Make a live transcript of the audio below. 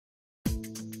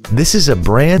This is a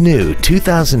brand new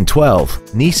 2012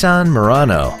 Nissan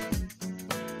Murano.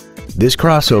 This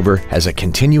crossover has a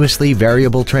continuously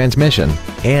variable transmission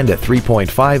and a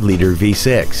 3.5-liter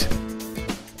V6.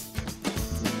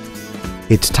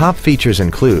 Its top features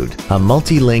include a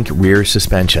multi-link rear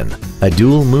suspension, a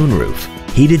dual moonroof,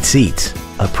 heated seats,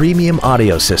 a premium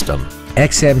audio system,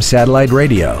 XM satellite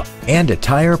radio, and a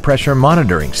tire pressure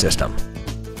monitoring system.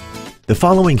 The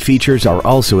following features are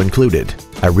also included: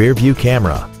 a rear-view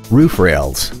camera, roof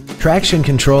rails, traction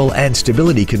control and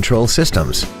stability control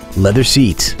systems, leather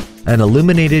seats, an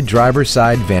illuminated driver's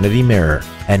side vanity mirror,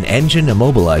 an engine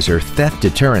immobilizer theft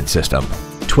deterrent system,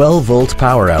 12-volt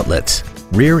power outlets,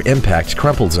 rear impact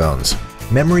crumple zones,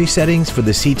 memory settings for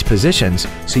the seat's positions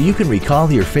so you can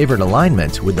recall your favorite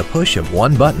alignment with the push of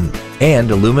one button,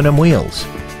 and aluminum wheels.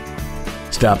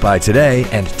 Stop by today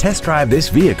and test drive this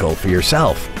vehicle for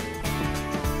yourself.